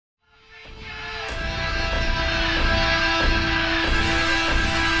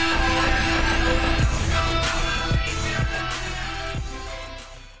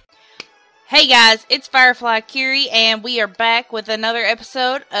Hey guys, it's PowerLocke Ky, and we are back with another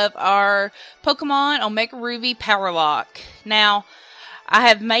episode of our Pokemon OmegaRuby PowerLocke. Now, I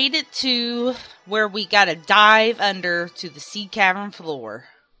have made it to where we gotta dive under to the sea cavern floor.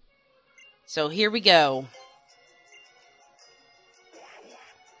 So here we go.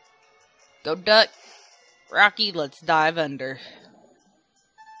 Go Duck. Rocky, let's dive under.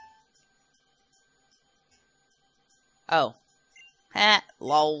 Oh. Ha,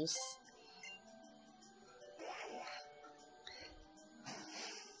 lols.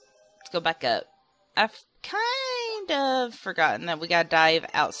 Go back up. I've kind of forgotten that we gotta dive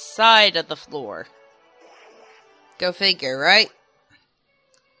outside of the floor. Go figure, right?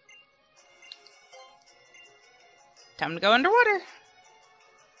 Time to go underwater.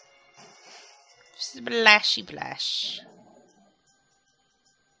 Splashy splash.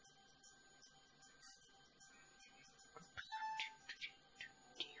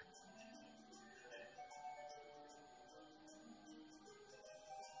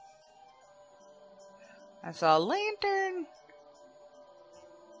 I saw a lantern.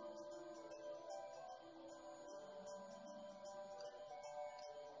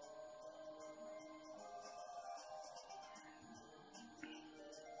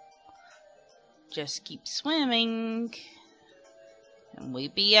 Just keep swimming, and we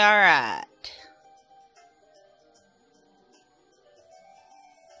be alright.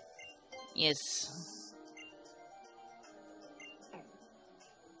 Yes.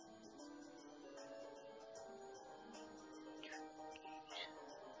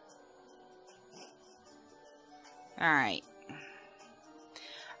 Alright.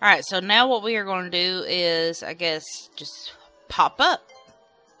 Alright, so now what we are going to do is, I guess, just pop up.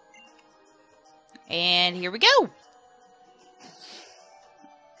 And here we go.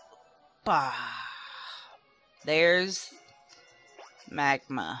 Bah. There's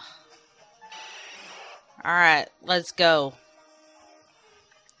magma. Alright, let's go.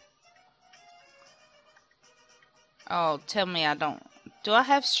 Oh, tell me I don't. Do I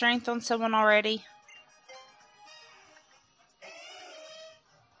have strength on someone already?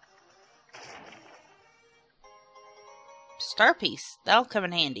 Star piece. That'll come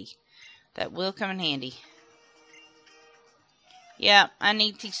in handy. That will come in handy. Yeah, I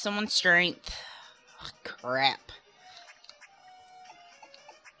need to teach someone strength. Oh, crap.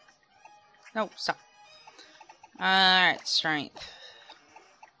 No, stop. Alright, strength.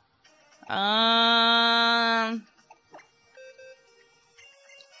 I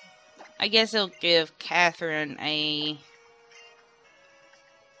guess it'll give Catherine a...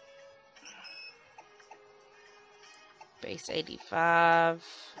 base 85.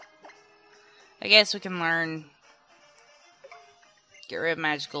 I guess we can learn. Get rid of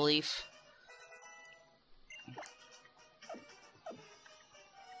Magical Leaf.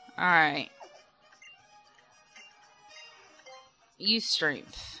 Alright. Use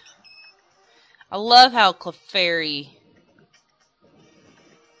Strength. I love how Clefairy.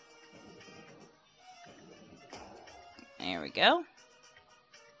 There we go.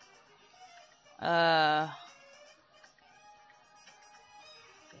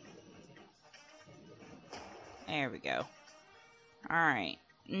 There we go. Alright.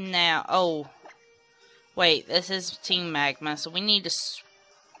 Now, oh. Wait, this is Team Magma, so we need to,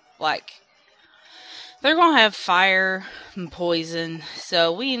 like, they're gonna have fire and poison,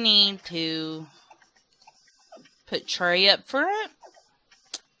 so we need to put Trey up front.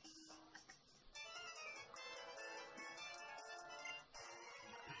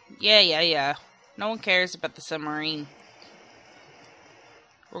 Yeah. No one cares about the submarine.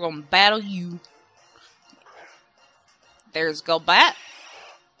 We're gonna battle you. There's Golbat.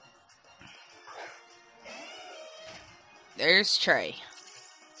 There's Trey.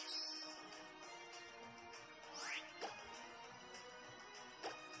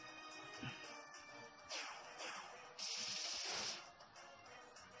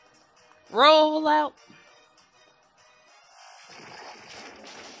 Roll out.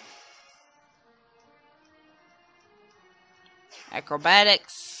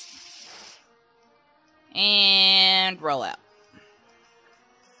 Acrobatics. And roll out.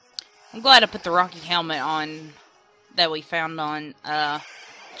 I'm glad I put the Rocky helmet on that we found on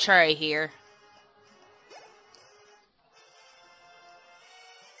Trey here.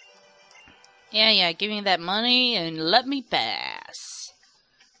 Yeah, give me that money and let me pass.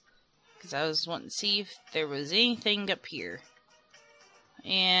 Because I was wanting to see if there was anything up here.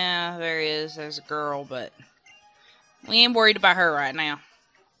 Yeah, there is. There's a girl, but we ain't worried about her right now.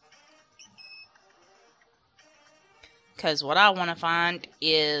 Because what I want to find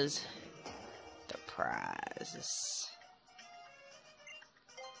is the prizes.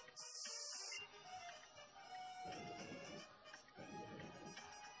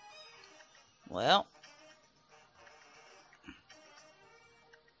 Well.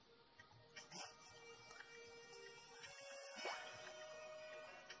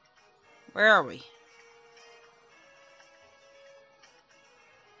 Where are we?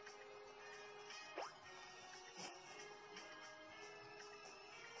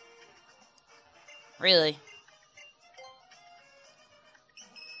 Really?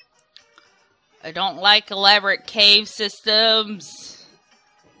 I don't like elaborate cave systems.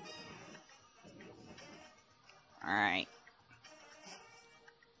 Alright.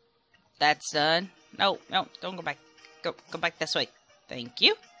 That's done. No, don't go back. Go back this way. Thank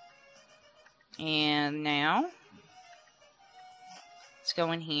you. And now, let's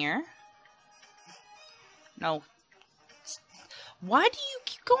go in here. No. Why do you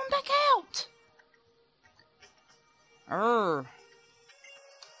keep going back out?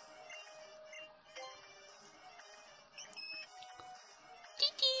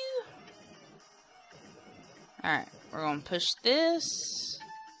 Alright, we're going to push this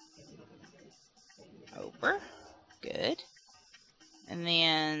over. Good. And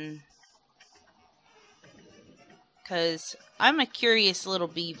then, because I'm a curious little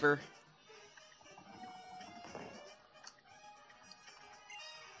beaver.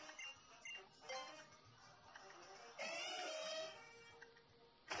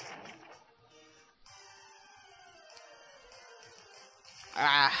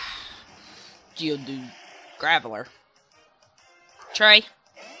 Geodude. Graveler. Trey.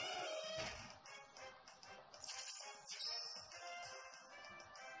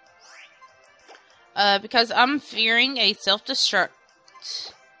 Because I'm fearing a self-destruct.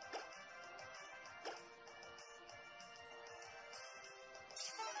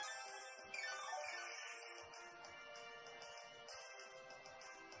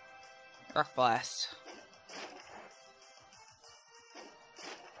 Rock Blast.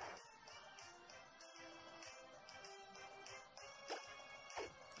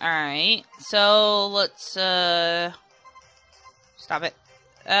 Alright, so let's, stop it.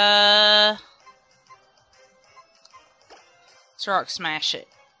 Let's rock smash it.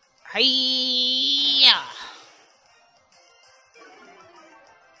 Hi-ya!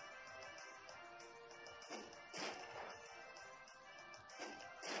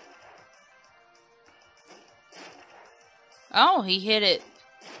 Oh, he hit it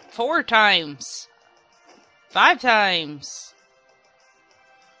 4 times. 5 times.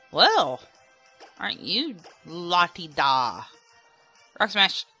 Well, aren't you Lottie-da? Rock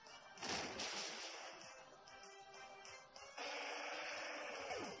smash.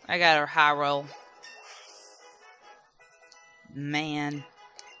 I got a high roll. Man.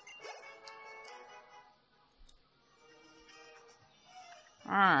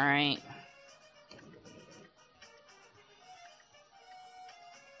 Alright.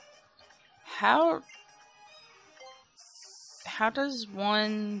 How does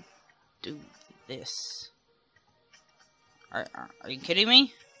one do this? Are you kidding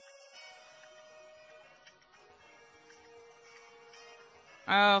me?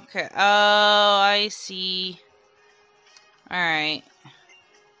 Okay. Oh, I see. Alright.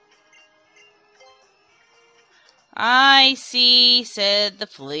 I see, said the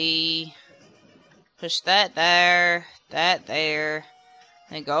flea. Push that there, that there.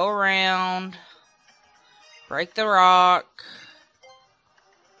 Then go around. Break the rock.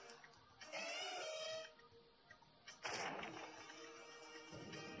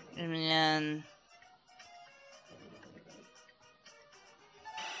 And then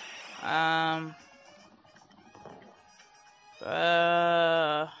I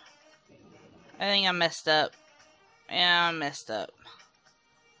think I messed up. Yeah, I messed up.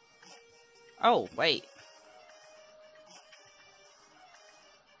 Oh, wait.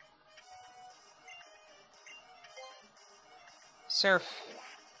 Surf.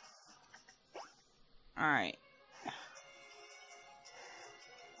 Alright.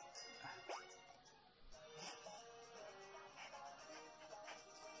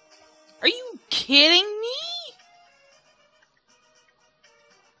 Are you kidding me?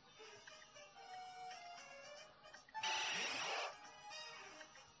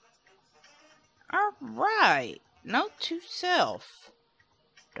 Alright. Note to self.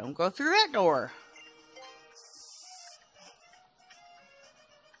 Don't go through that door.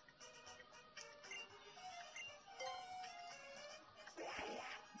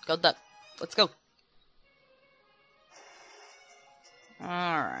 Go duck. Let's go.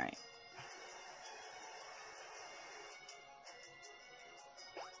 Alright.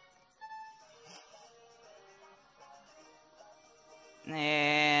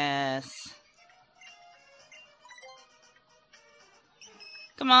 Yes.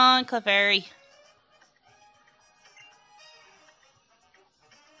 Come on, Clefairy.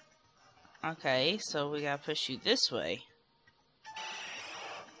 Okay, so we gotta push you this way.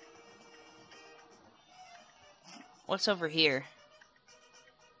 What's over here?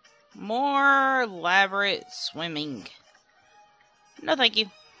 More elaborate swimming. No, thank you.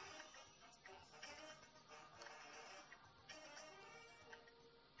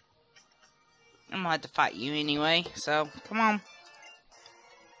 I'm gonna have to fight you anyway, so come on.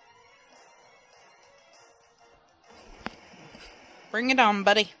 Bring it on,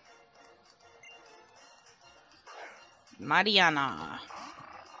 buddy. Mariana.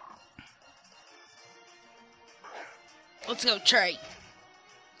 Let's go, Trey.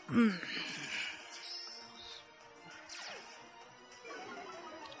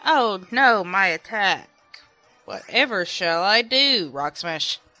 Oh no, my attack. Whatever shall I do? Rock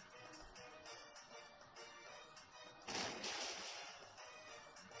Smash.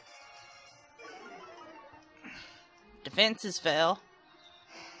 Defenses fell.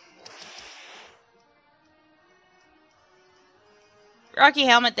 Rocky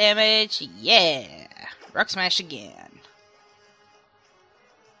helmet damage. Yeah. Rock Smash again.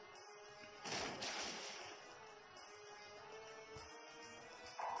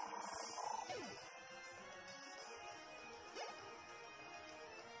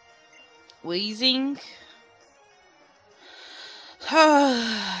 Wheezing.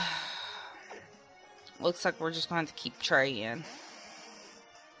 Looks like we're just going to keep Trey in.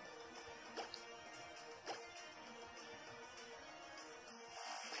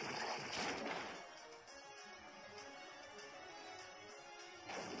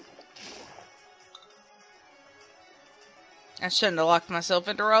 I shouldn't have locked myself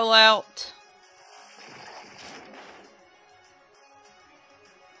into rollout.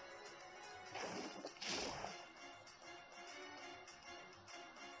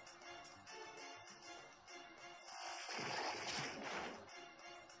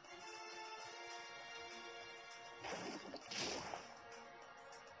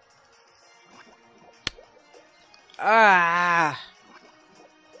 Ah.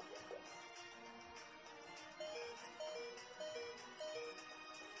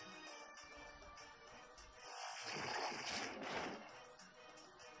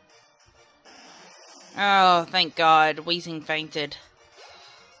 Oh, thank God. Wheezing fainted.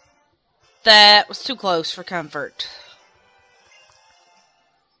 That was too close for comfort.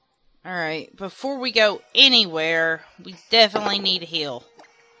 Alright, before we go anywhere, we definitely need a heal.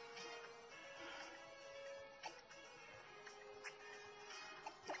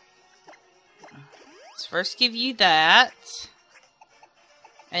 Let's first give you that.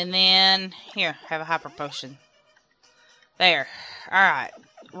 And then, here, have a hyper potion. There. Alright.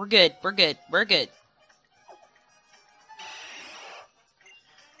 We're good. We're good. We're good.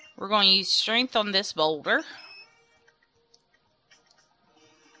 We're going to use strength on this boulder.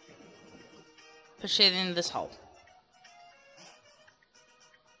 Push it in this hole.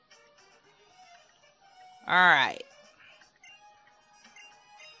 Alright.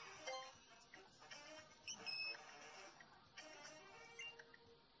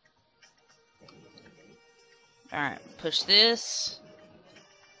 Alright, push this.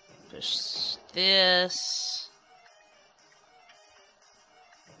 Push this.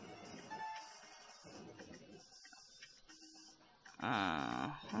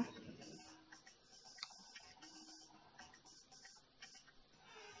 Uh-huh.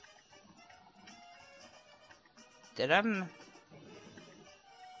 Did I...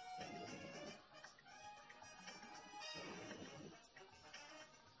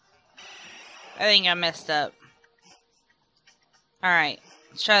 I think I messed up. Alright,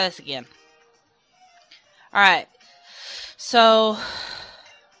 let's try this again. Alright, so...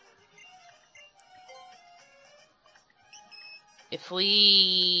 if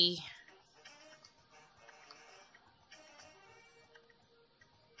we...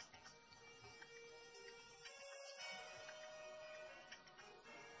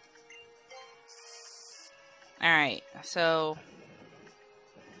 Alright, so...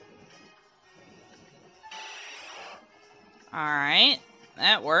 Alright,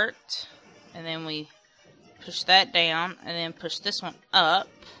 that worked. And then we push that down, and then push this one up.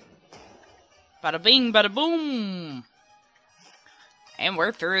 Bada bing, bada boom! And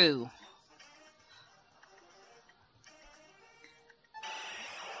we're through.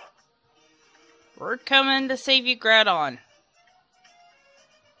 We're coming to save you, Groudon.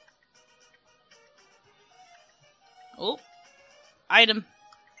 Oh, item.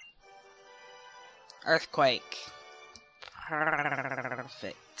 Earthquake.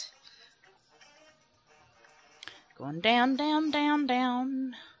 Perfect. Going down, down, down,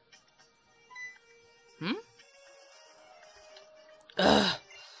 down. Ugh.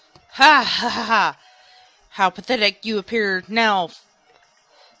 Ha ha ha! How pathetic you appear now,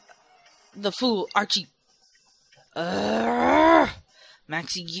 the fool, Archie.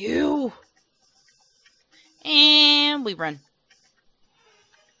 Maxie, you! And we run.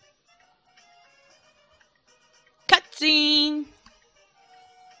 Cutscene!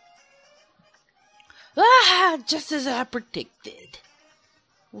 Just as I predicted.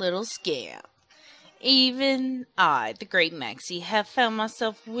 Little scamp. Even I, the great Maxie, have found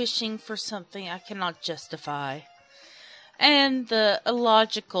myself wishing for something I cannot justify. And the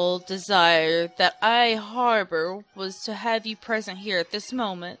illogical desire that I harbor was to have you present here at this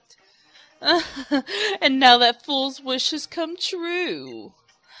moment. And now that fool's wish has come true.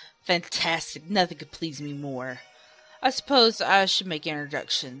 Fantastic, nothing could please me more. I suppose I should make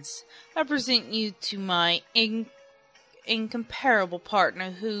introductions. I present you to my incomparable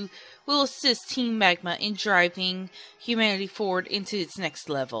partner who will assist Team Magma in driving humanity forward into its next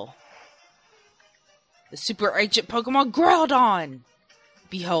level. The super ancient Pokemon Groudon!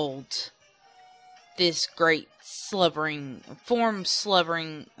 Behold, this great slumbering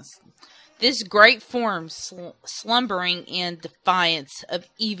in defiance of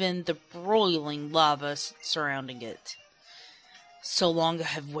even the broiling lava surrounding it. So long I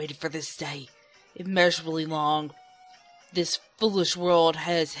have waited for this day, immeasurably long. This foolish world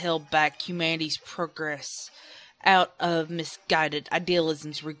has held back humanity's progress out of misguided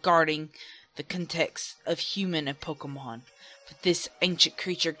idealisms regarding the context of human and Pokemon. But this ancient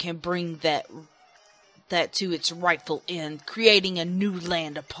creature can bring that to its rightful end, creating a new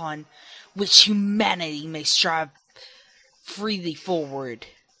land upon which humanity may strive freely forward.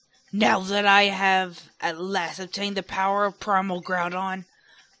 Now that I have at last obtained the power of Primal Groudon,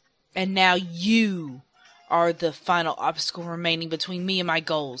 and now you are the final obstacle remaining between me and my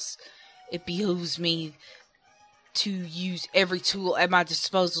goals, it behooves me to use every tool at my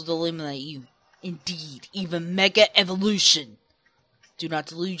disposal to eliminate you. Indeed, even Mega Evolution. Do not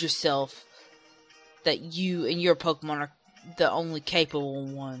delude yourself that you and your Pokemon are the only capable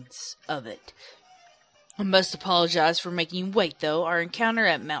ones of it. I must apologize for making you wait, though. Our encounter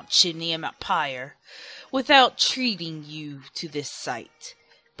at Mount Chimney and Mount Pyre, without treating you to this sight.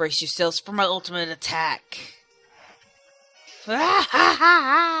 Brace yourselves for my ultimate attack.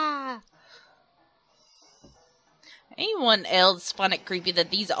 Anyone else find it creepy that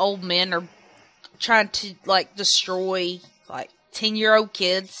these old men are trying to, destroy, 10-year-old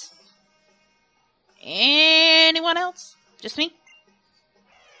kids? Anyone else? Just me?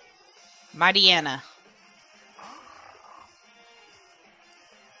 Mighty Anna.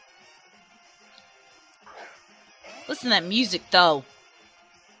 Listen to that music, though.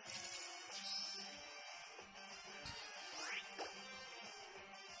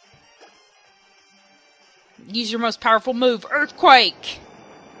 Use your most powerful move, Earthquake!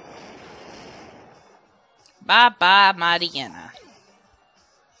 Bye-bye, Mighty Anna.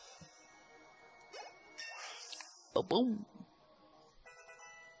 Boom.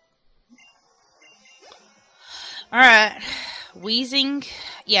 Alright. Wheezing.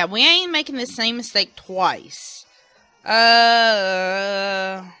 Yeah, we ain't making the same mistake twice.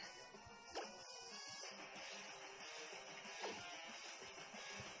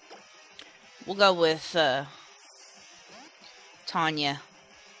 We'll go with, Tanya.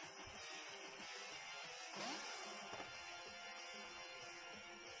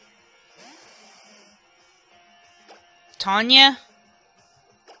 Tanya?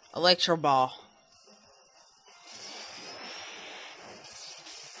 Electro Ball.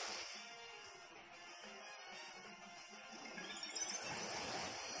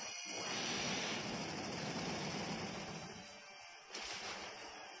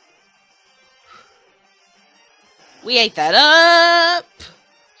 We ate that up!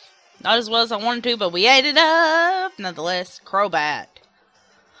 Not as well as I wanted to, but we ate it up! Nonetheless, Crobat.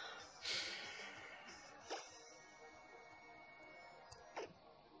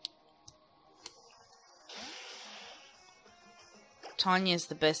 Tanya's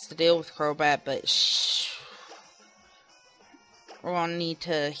the best to deal with Crobat, but we're gonna need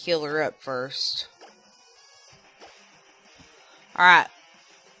to heal her up first. Alright.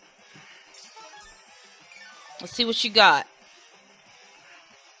 Let's see what you got.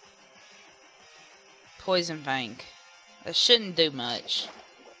 Poison Fang. That shouldn't do much.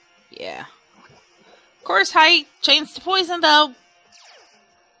 Yeah. Of course, high chance to poison, though.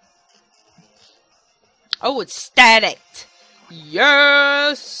 Oh, it's static.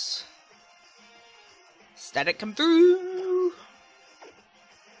 Yes! Static come through.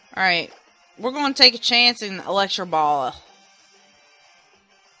 Alright. We're going to take a chance in Electro Ball.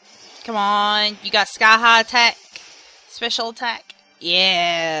 Come on. You got Sky High attack? Special attack?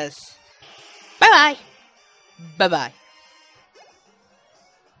 Yes. Bye-bye. Bye-bye.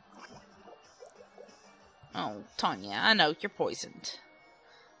 Oh, Tanya, I know, you're poisoned.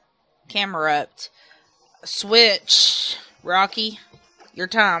 Camera up. Switch. Rocky, your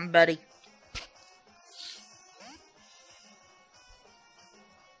time, buddy.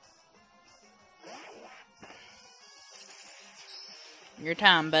 Your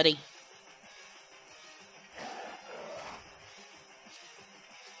time, buddy.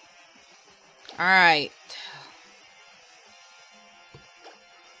 Alright.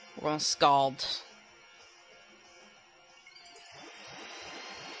 We're gonna scald.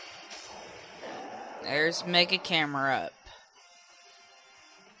 There's Mega Camera up.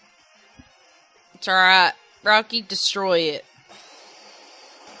 It's alright. Rocky, destroy it.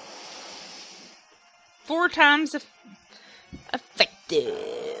 4 times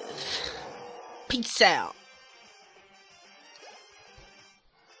effective. Peace out.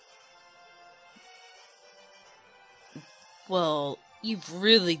 Well, you've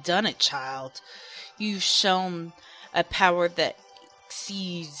really done it, child. You've shown a power that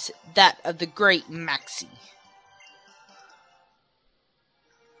exceeds that of the great Maxie.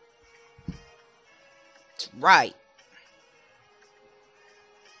 That's right.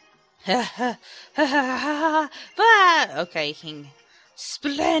 Ha ha ha ha ha. Okay, King.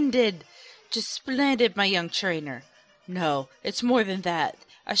 Splendid. Just splendid, my young trainer. No, it's more than that.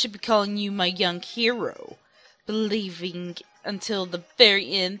 I should be calling you my young hero. Believing until the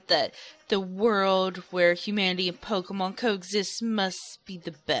very end that the world where humanity and Pokemon coexist must be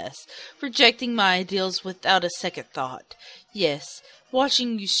the best. Rejecting my ideals without a second thought. Yes,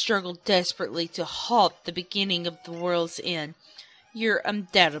 watching you struggle desperately to halt the beginning of the world's end. You're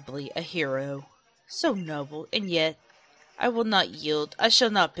undoubtedly a hero. So noble, and yet I will not yield. I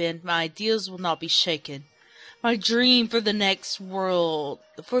shall not bend. My ideals will not be shaken. My dream for the next world,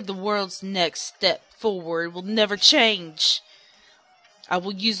 for the world's next step forward will never change. I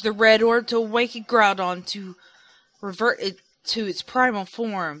will use the red orb to awaken Groudon to revert it to its primal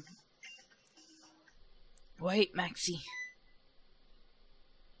form. Wait, Maxie.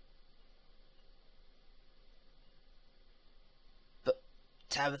 But,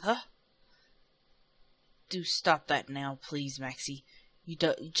 Tabitha? Do stop that now, please, Maxie. You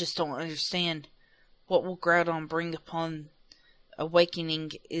just don't understand. What will Groudon bring upon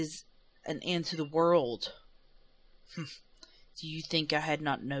awakening is an end to the world. Do you think I had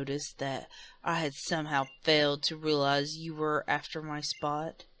not noticed that I had somehow failed to realize you were after my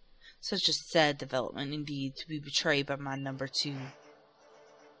spot? Such a sad development indeed, to be betrayed by my number 2.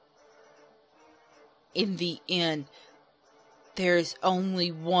 In the end, there is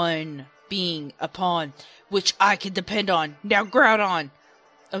only one being upon which I can depend on. Now, Groudon!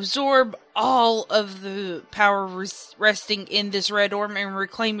 Absorb all of the power resting in this red orb and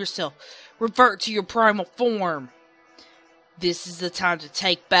reclaim yourself. Revert to your primal form. This is the time to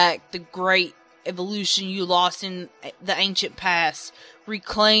take back the great evolution you lost in the ancient past.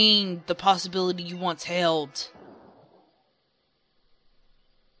 Reclaim the possibility you once held.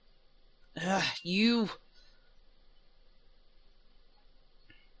 You...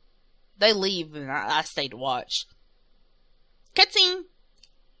 They leave and I stay to watch. Cutscene!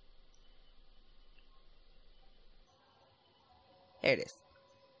 There it is.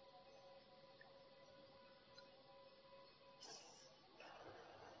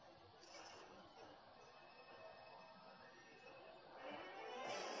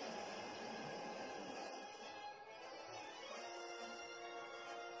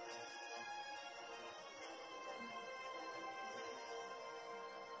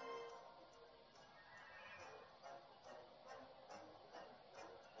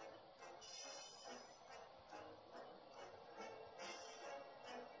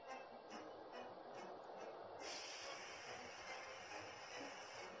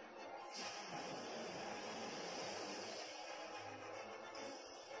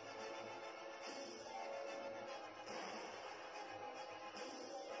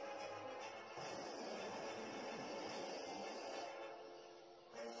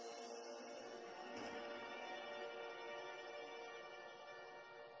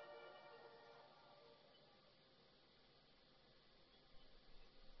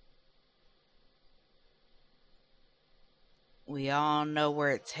 We all know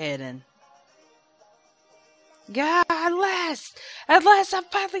where it's heading. God, at last I've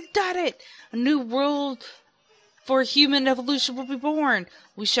finally done it! A new world for human evolution will be born.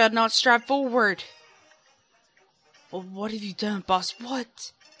 We shall not strive forward. Well, what have you done, boss?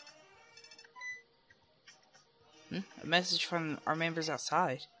 What? A message from our members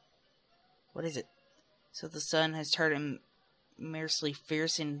outside. What is it? So the sun has turned immensely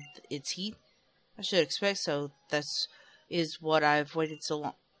fierce in its heat? I should expect so. Is what I've waited so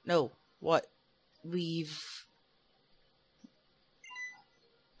long. No, what we've...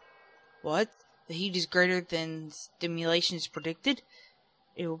 What? The heat is greater than stimulations predicted?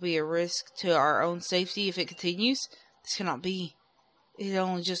 It will be a risk to our own safety if it continues? This cannot be. It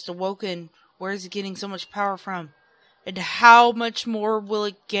only just awoken. Where is it getting so much power from? And how much more will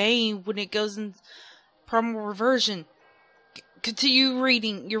it gain when it goes in primal reversion? Continue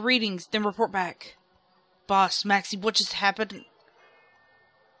reading your readings, then report back. Boss, Maxie, what just happened?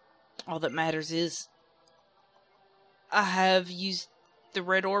 All that matters is I have used the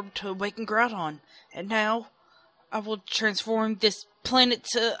red orb to awaken Groudon, and now I will transform this planet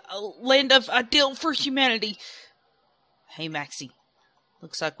to a land of ideal for humanity. Hey, Maxie.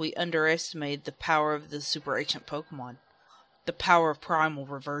 Looks like we underestimated the power of the super ancient Pokemon. The power of primal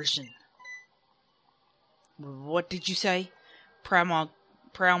reversion. What did you say? Primal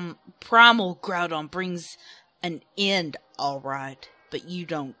Groudon brings an end, alright. But you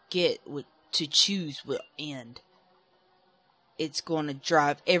don't get what to choose will end. It's going to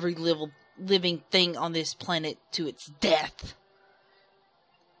drive every living thing on this planet to its death.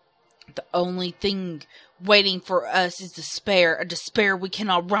 The only thing waiting for us is despair. A despair we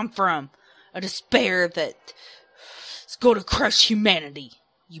cannot run from. A despair that is going to crush humanity.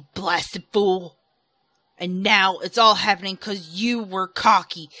 You blasted fool. And now it's all happening because you were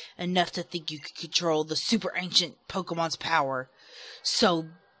cocky enough to think you could control the super ancient Pokemon's power. So,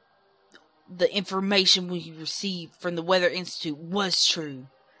 the information we received from the Weather Institute was true.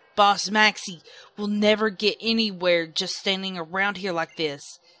 Boss Maxie will never get anywhere just standing around here like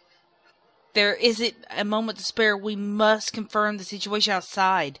this. There isn't a moment to spare. We must confirm the situation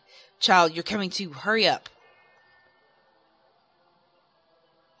outside. Child, you're coming too. Hurry up.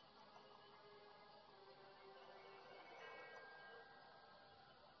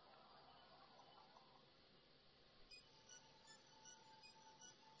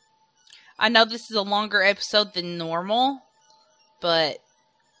 I know this is a longer episode than normal, but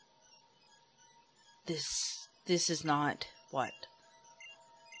this is not what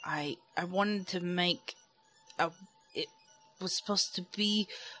I wanted to make. It was supposed to be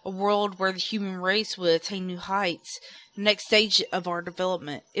a world where the human race would attain new heights, the next stage of our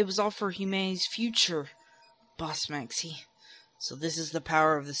development. It was all for humanity's future, Boss Maxie. So this is the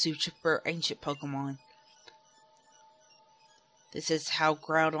power of the super ancient Pokemon. This is how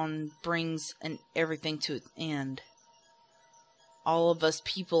Groudon brings everything to its end. All of us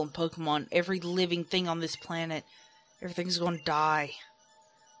people and Pokemon, every living thing on this planet, everything's going to die.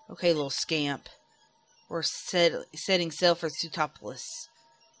 Okay, little scamp. We're setting sail for Sootopolis.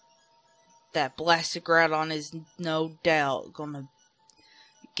 That blasted Groudon is no doubt going to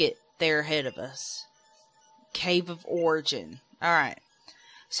get there ahead of us. Cave of Origin. Alright.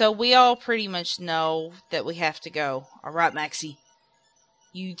 So we all pretty much know that we have to go. Alright, Maxie.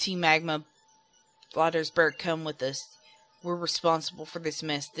 You, Team Magma, Vladdersburg, come with us. We're responsible for this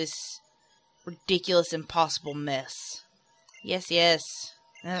mess. This ridiculous, impossible mess. Yes, yes.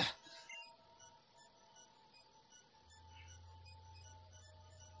 Ugh.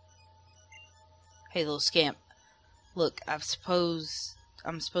 Hey, little scamp. Look, I'm supposed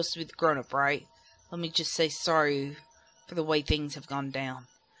to be the grown-up, right? Let me just say sorry for the way things have gone down.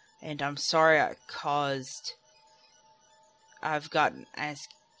 And I'm sorry I've gotten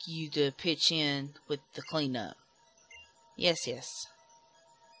asked you to pitch in with the cleanup. Yes, yes.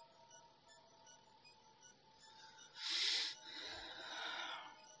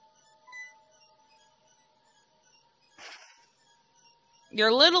 You're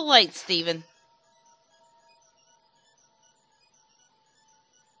a little late, Steven.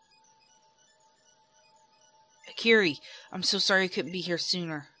 Kiri, I'm so sorry I couldn't be here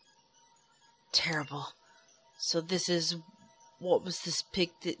sooner. Terrible. So this is what was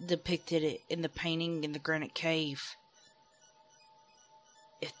depicted in the painting in the granite cave.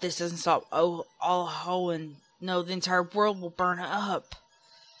 If this doesn't stop Hoenn, no, the entire world will burn up.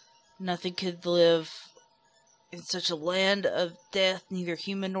 Nothing could live in such a land of death, neither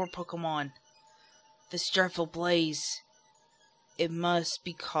human nor Pokemon. This dreadful blaze, it must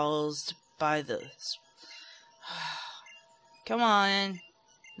be caused by the... Come on.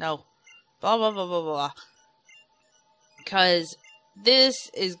 No. Blah, blah, blah, blah, blah. Because this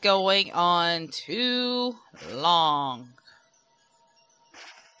is going on too long.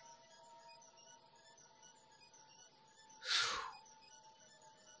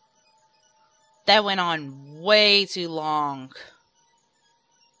 That went on way too long.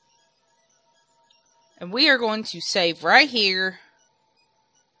 And we are going to save right here.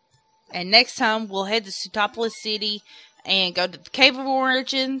 And next time we'll head to Sootopolis City and go to the Cave of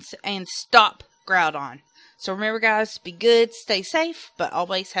Origins and stop Groudon. So remember, guys, be good, stay safe, but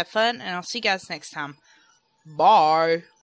always have fun, and I'll see you guys next time. Bye.